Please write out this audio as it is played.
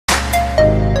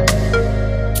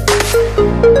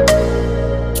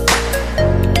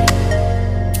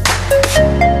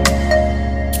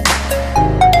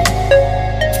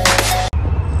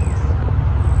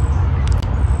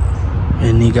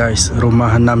guys,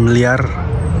 rumah 6 miliar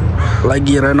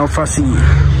lagi renovasi.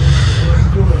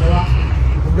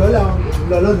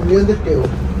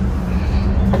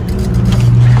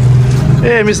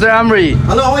 Hey Mr. Amri.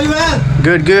 Hello, how are you, man?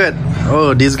 Good, good.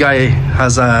 Oh, this guy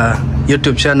has a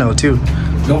YouTube channel too.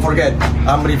 Don't forget,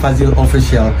 Amri Fazil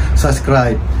Official.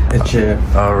 Subscribe and share.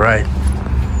 Alright.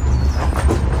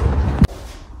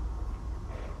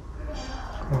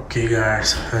 Okay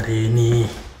guys, hari ini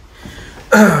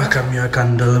kami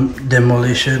akan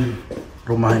demolition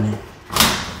rumah ini.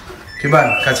 Okay Ban,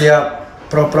 kasih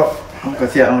pro-pro.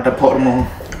 Kasih ang dapur mo.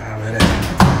 Beres.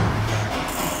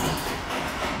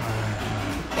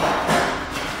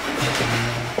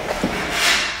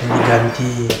 Ini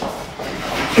ganti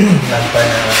lantai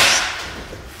atas.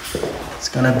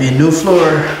 It's gonna be new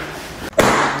floor.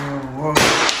 Oh, wow.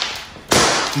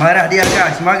 Marah dia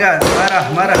guys, marah.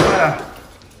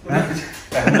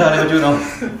 Dah ada baju dong.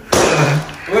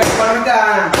 Weh, parang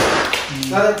kan.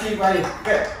 Nada ti balik.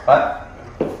 Pat.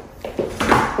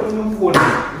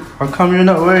 How come you're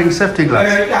not wearing safety glass?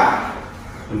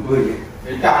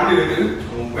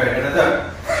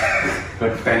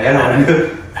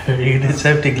 You need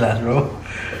safety glass, bro.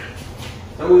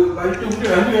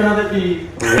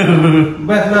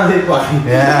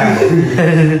 Yeah.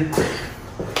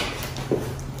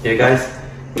 Yeah guys,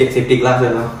 get safety glass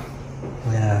now.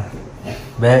 Yeah.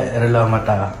 Baik rela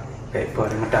mata. Baik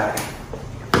buat mata.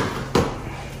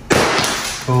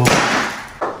 Oh.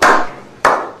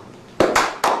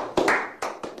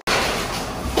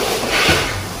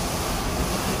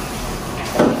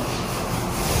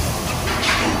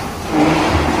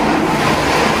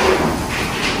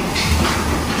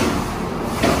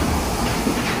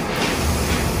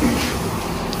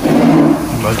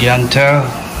 Bagian tel.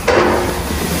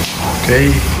 Okay.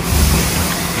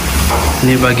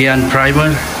 Ini bagian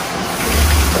primer.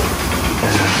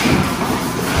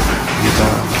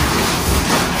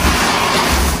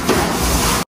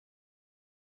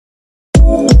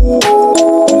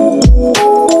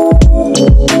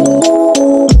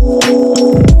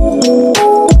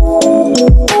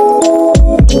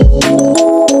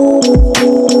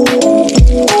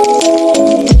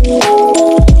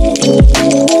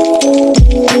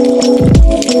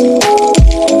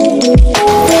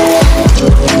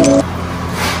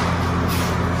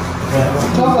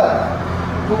 Kita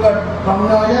bukan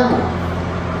bangunannya bu.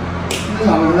 Ini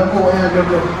bangunan pokoknya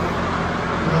jodoh.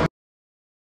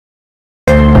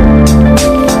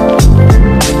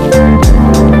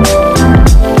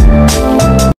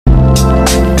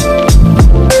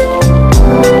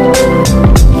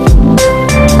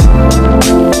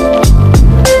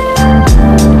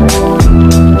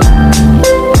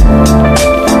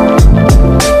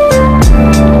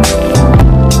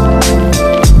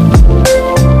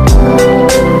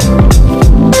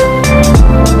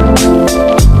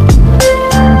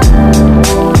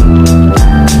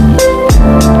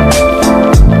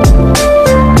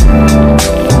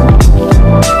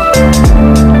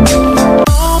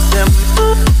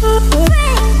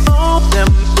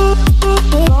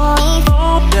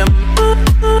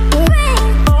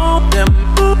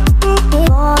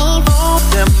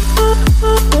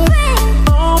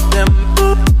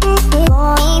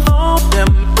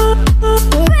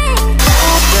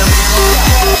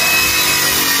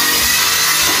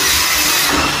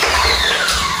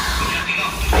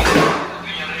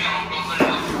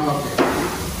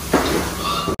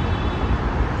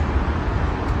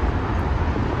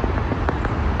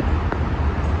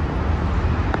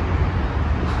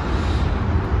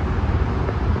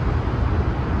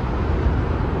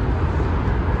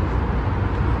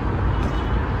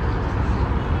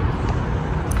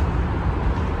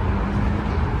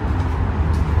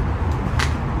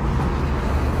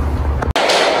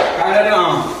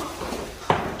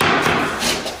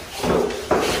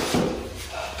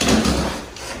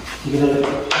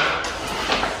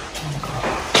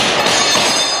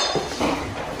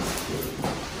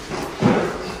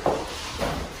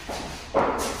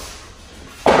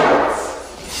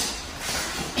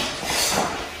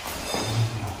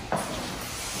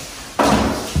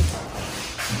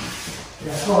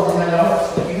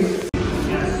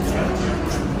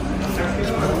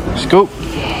 Let's go.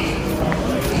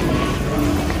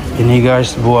 Ini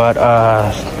guys buat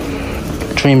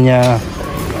trimnya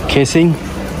casing,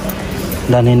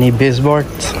 dan ini baseboard.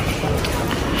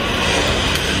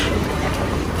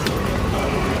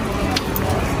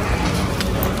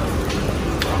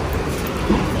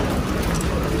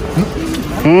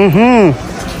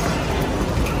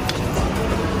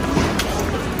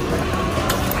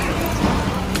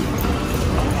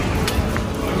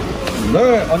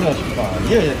 네, 아니요.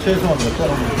 예, 최소한 몇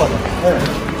사람 못 받아.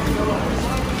 네.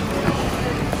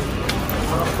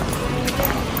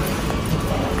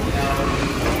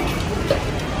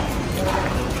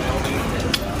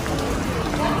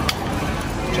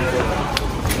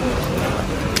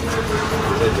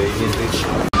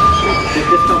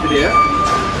 Discount there? I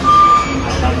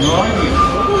have no idea.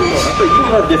 Oh, I thought you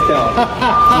had discount.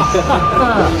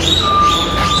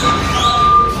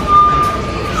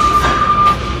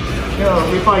 You know,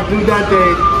 if I do that,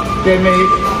 they may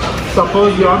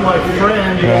suppose you're my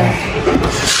friend.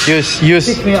 Use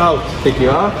Kick me out. Take you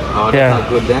out? Oh, that's Yeah. not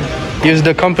good then. use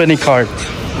the company card.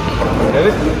 Have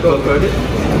it? Go card it.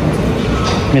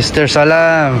 Mr.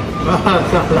 Salam,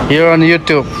 you're on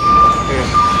YouTube.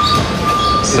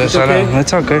 Mr. Is it Salam, okay?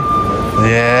 it's okay.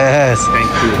 Yes, Thank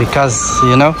you. because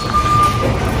you know.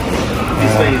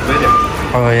 This way is better.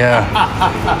 Oh yeah.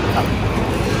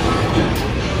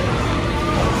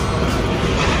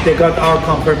 They got our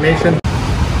confirmation.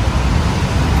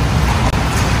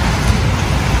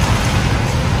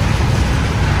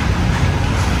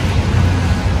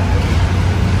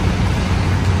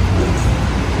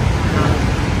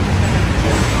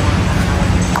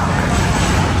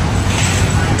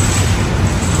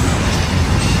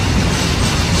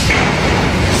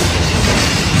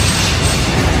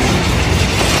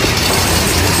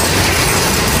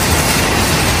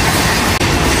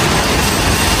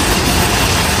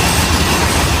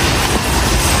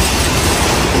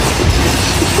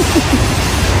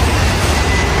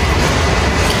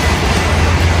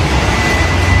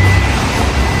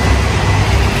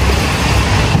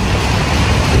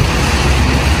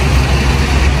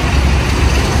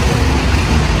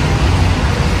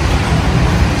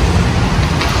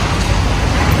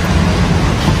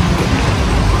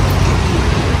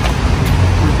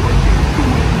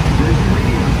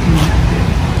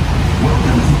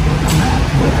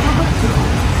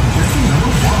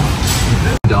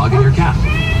 Dog and your cat.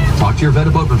 Talk to your vet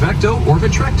about Brevecto or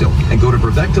Vitrecto and go to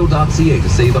brevecto.ca to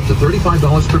save up to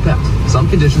 $35 per pet. Some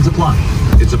conditions apply.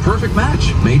 It's a perfect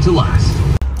match made to last.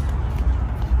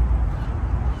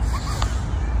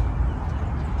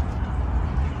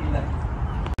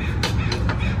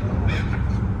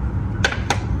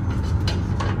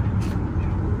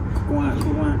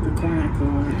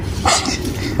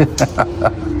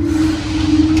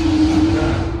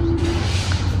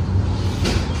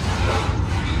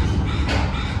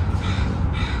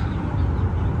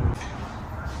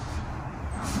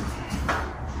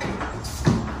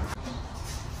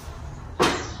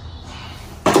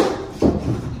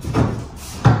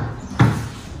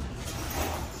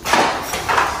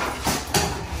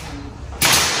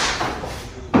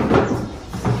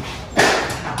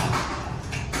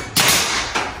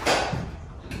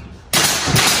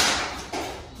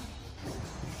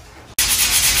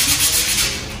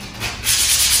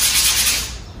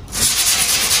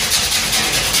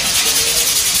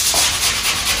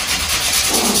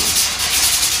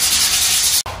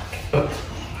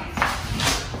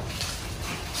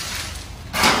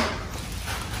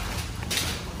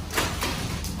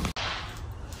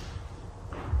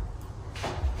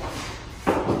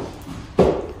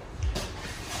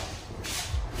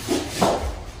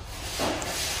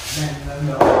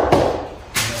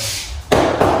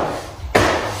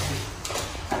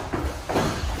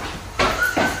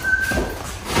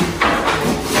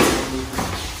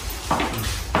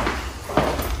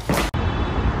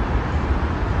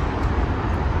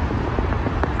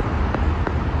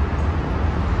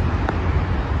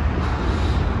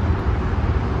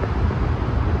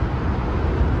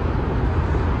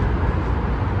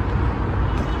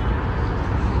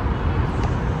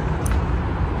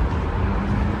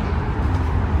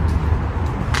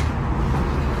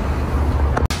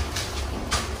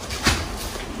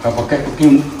 Kau pakai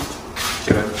cooking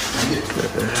cerat.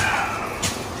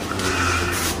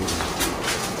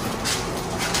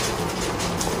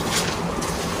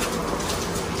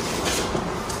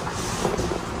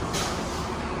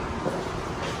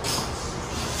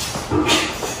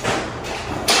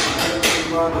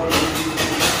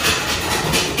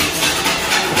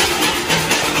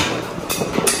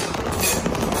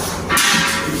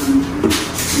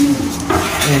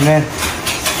 Hey man,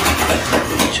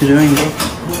 what you doing, bro?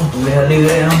 Boleh ada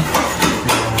ya.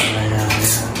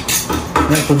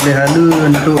 Ni aku beli halu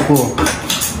untuk apa?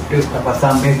 Dia tak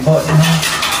pasang before ni.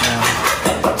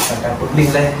 Akan put link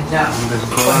lah. Ya.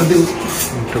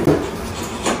 Untuk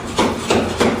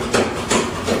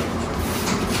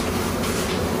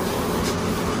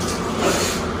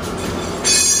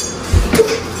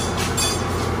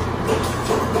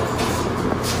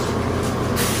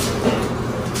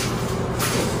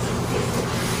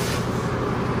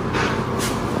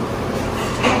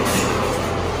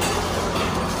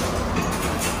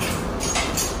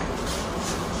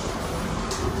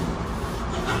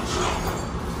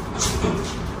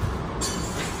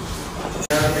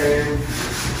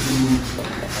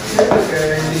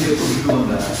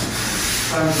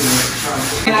I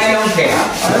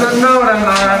don't know, I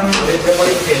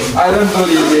don't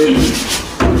believe it.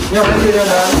 Yep.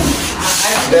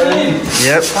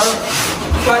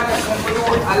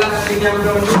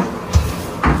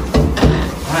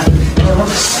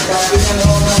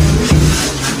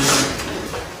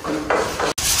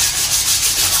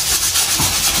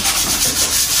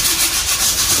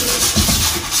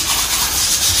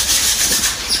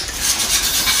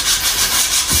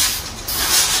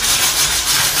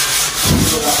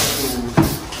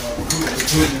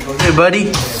 Hey buddy,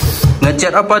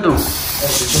 ngecat apa tu?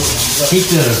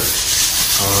 Heater.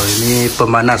 Oh, ini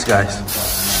pemanas guys.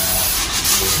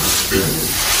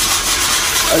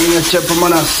 Ini ngecat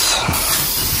pemanas.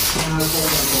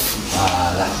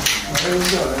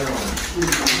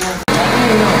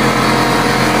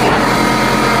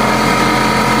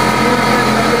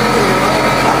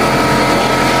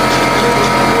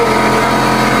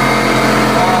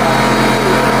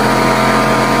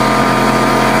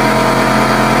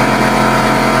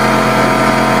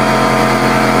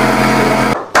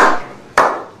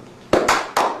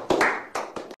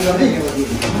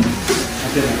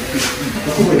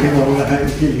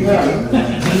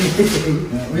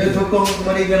 Dia sokong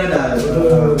kembali Kanada.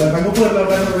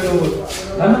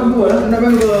 Anak buat.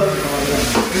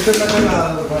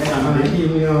 Internasional. Ini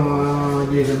punya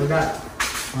dia dekat.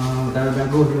 Kalau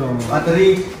bagus tu. Bateri.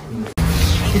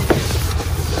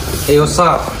 Hey, what's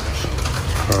up?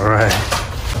 Alright.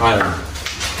 Hi.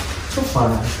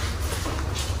 Sopan.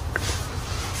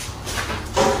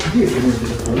 Dia kena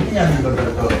telefon yang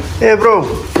betul. Hey bro.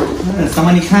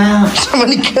 Sama nikah. Sama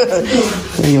nikah.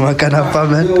 Ini makan apa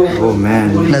man? Oh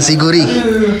man. Nasi gurih.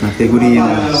 Nasi gurih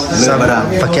yang Sama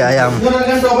pakai ayam.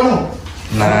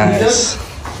 Nice.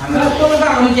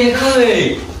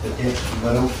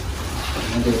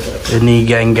 Ini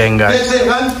geng-geng guys.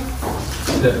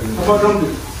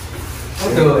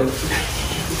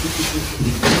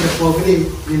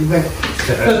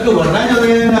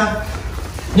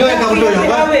 Nyo kamu tu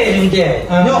yang apa?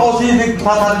 Nyo osi di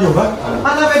pasar juga.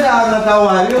 Mana beda anak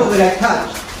kawan itu beda.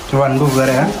 Cuan bu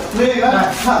gara ya.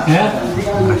 Ya.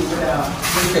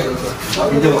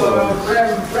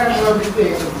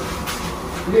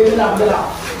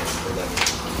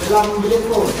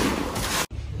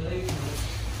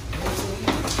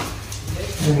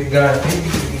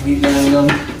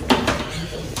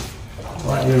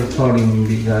 What you recording,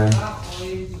 big guy?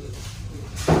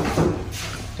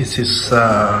 This is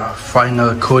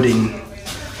final coating.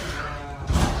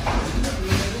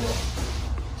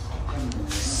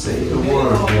 Say the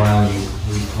word while you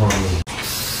recording.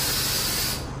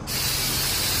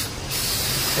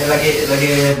 Lagi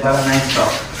bawa naik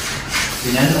stok.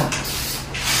 Sini lah.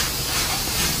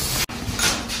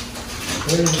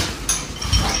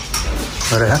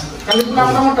 Gara ya.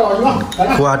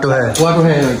 Kuat tu hai. Kuat tu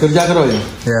hai, kerja karo ya.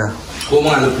 Ya. Kau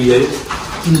mana lebih ya?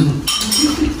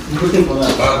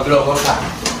 Kalau kotak.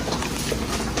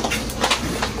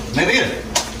 Nanti kan?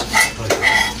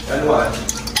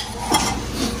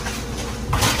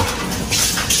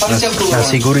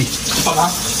 Nasi gurih.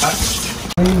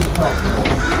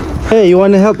 Hey, you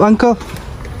want to help uncle?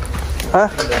 Huh?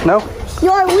 No?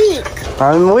 You're weak.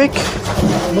 I'm weak.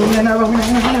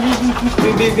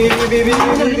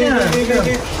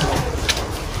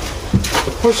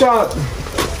 Push out.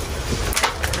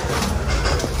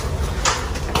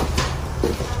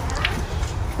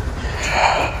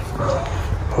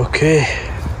 Okay.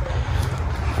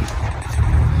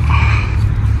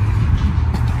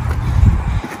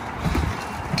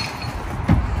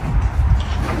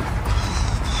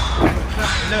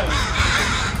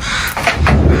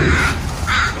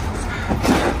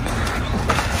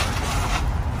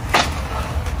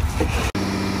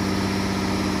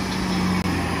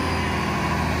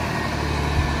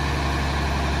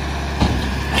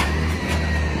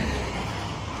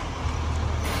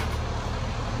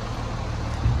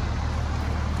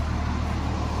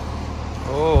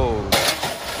 Oh.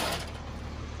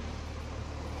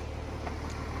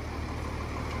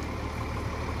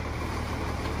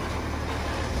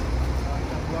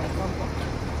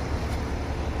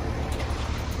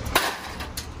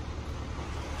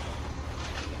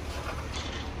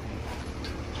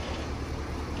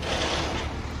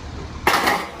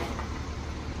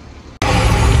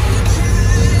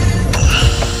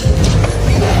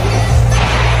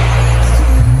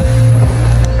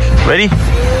 Ready?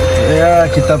 Ya,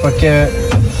 kita pakai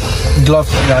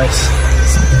gloves guys,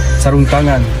 sarung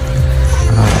tangan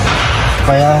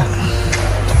supaya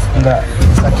enggak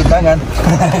sakit tangan.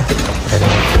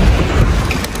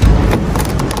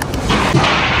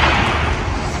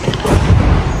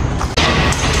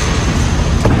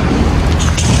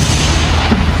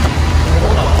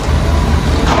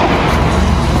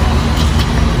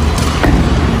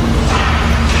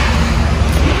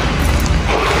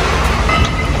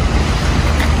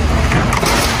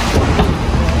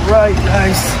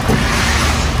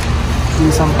 Ini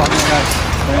sampahnya guys.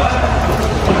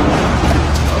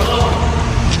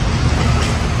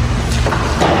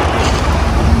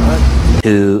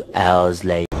 2 hours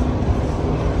later.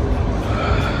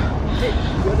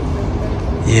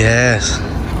 Yes.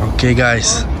 Okay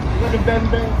guys.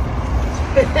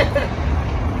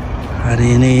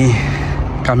 Hari ini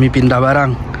kami pindah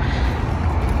barang.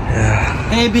 Yeah.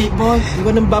 Hey big boy, you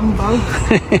gonna bump? Huh?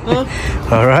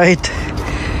 Alright.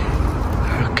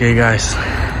 Okay guys.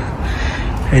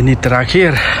 Ini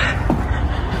terakhir.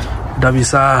 Udah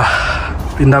bisa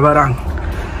pindah barang.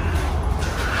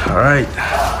 Alright.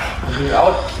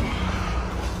 Wow.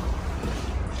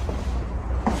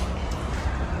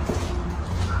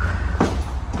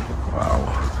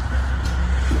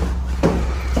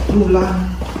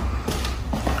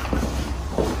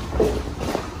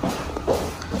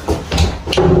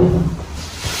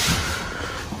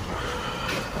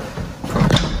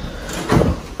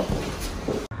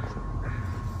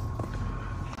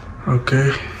 Oke.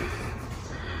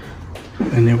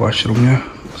 Ini washroomnya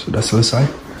sudah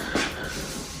selesai.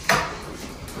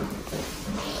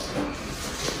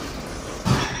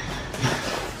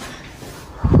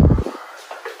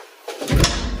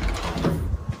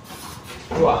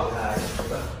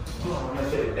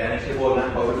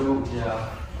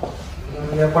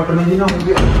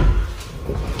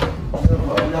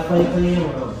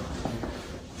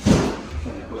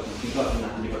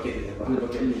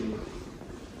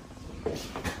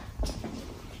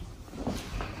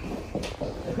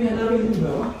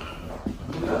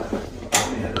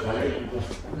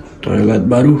 Toilet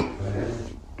baru.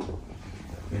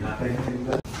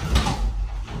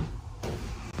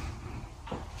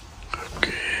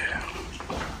 Oke.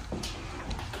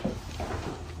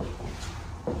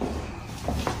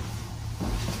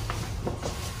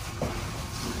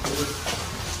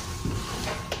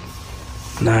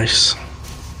 Nice.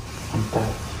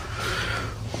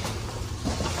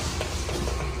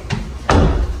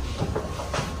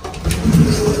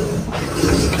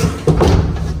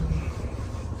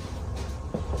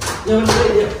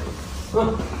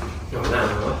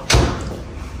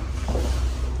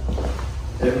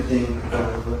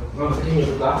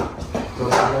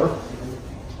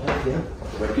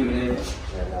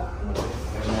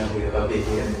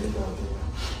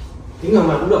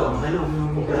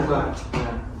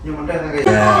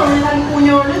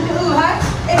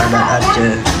 Ada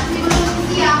Aceh.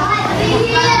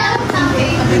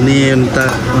 Ini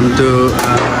untuk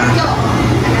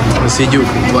sejuk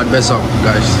buat besok,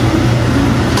 guys.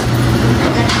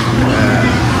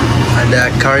 Ada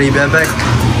kari bebek.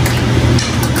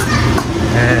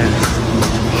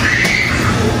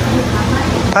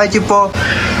 Hai Cipo.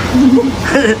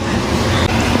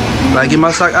 Lagi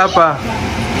masak apa?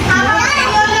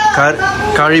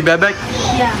 Kari bebek?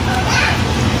 Ya.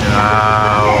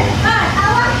 Wow.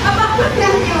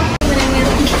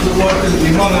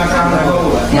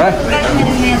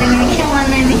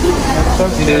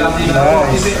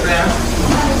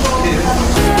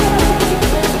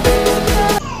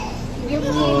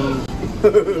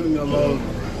 Nggak mau.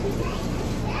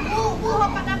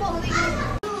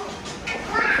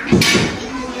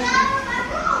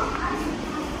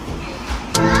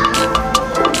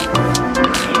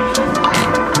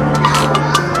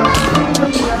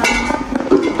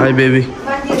 Hai baby.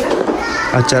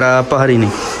 Acara apa hari ini?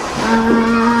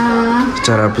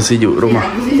 Acara sejuk rumah.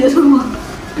 Sejuk rumah.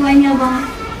 Banyak bang.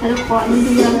 Ada kolaknya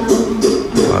juga.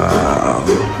 Wow.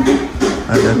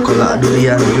 Ada kolak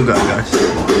durian juga guys.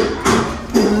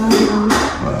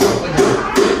 Wow.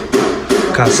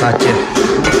 Khas Aceh.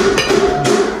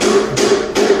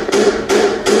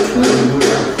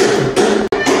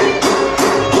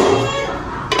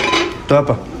 Itu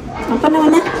apa? Apa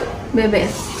namanya? Bebek.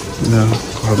 Ya,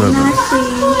 kolak bebek. Nasi.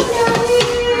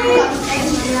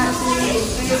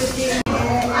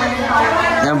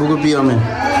 Yang buku pio men?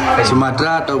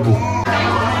 Sumatera atau bu?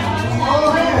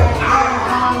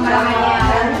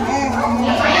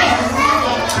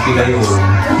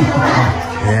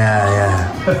 Ya ya.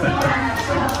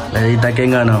 Dari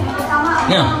Takengan no?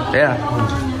 Ya. Ya.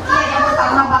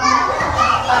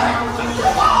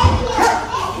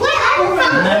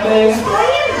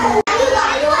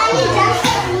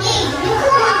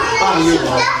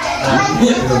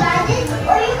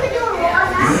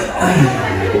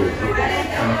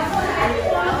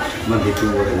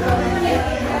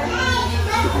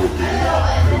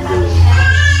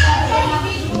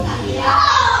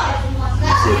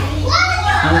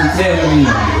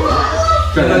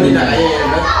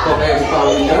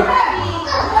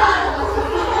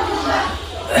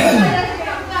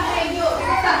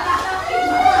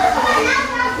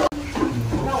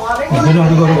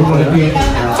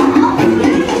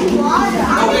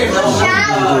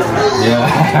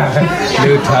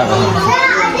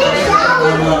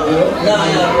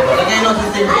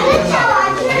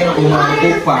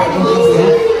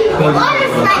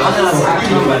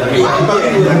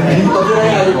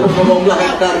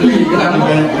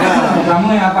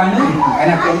 Pertama yang apa ni?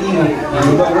 Anak ini.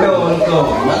 Betul.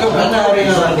 Malu mana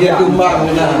dia tumbang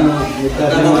dengan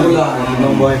pula.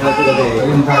 Membuat satu tadi.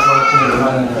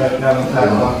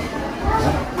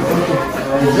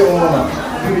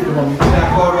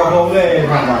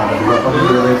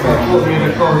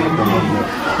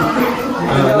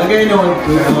 Lagi ni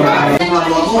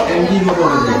MG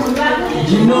motor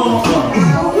Gino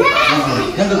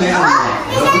yang tu saya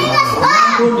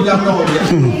aku bilang no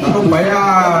aku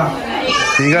bayar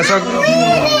You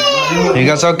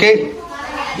guys okay?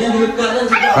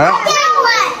 Huh?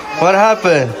 What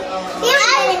happened?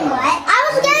 I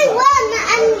was getting wet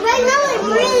and right now it's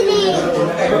raining.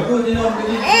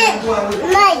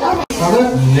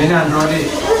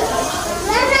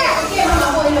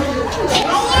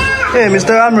 Hey,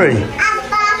 Mr. Amri.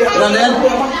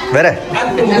 Bere.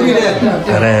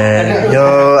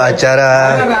 Yo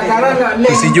acara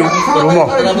tujuh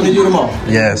rumah.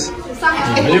 Yes.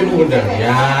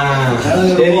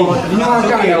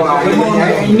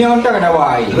 Ini orang ada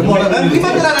wai.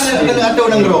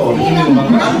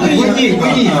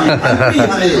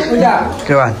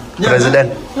 Kawan, presiden.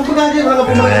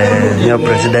 Ya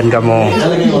presiden kamu.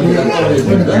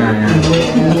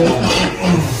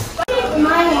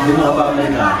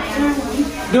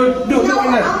 Duduk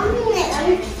mana?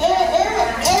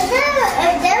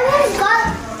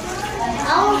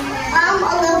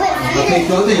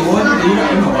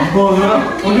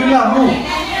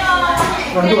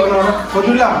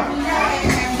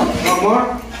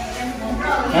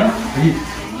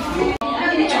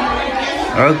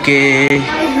 Okay,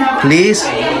 please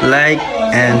like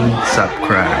and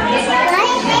subscribe.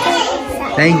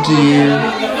 Thank you.